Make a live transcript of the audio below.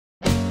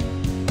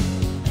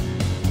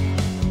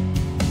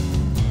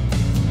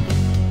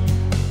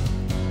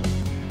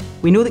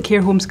We know that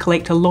care homes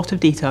collect a lot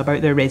of data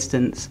about their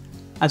residents,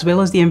 as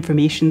well as the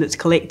information that's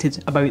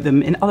collected about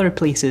them in other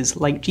places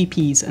like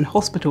GPs and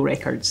hospital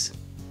records.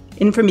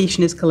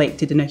 Information is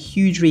collected in a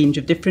huge range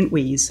of different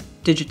ways,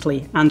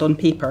 digitally and on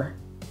paper,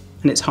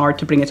 and it's hard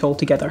to bring it all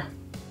together.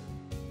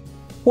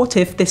 What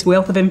if this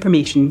wealth of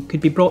information could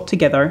be brought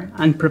together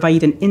and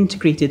provide an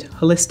integrated,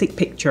 holistic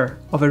picture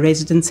of a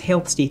resident's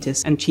health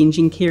status and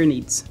changing care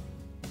needs?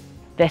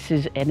 This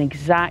is an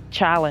exact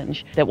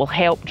challenge that will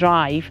help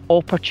drive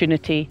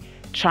opportunity,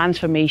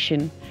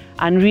 transformation,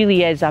 and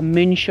really is a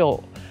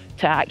moonshot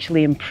to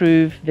actually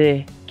improve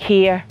the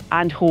care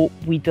and hope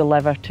we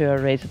deliver to our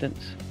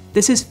residents.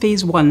 This is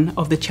phase 1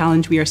 of the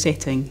challenge we are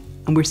setting,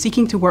 and we're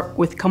seeking to work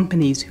with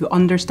companies who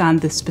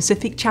understand the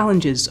specific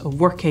challenges of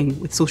working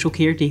with social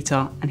care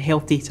data and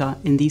health data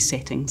in these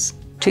settings.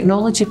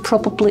 Technology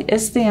probably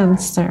is the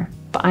answer,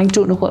 but I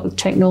don't know what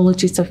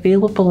technology is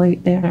available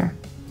out there.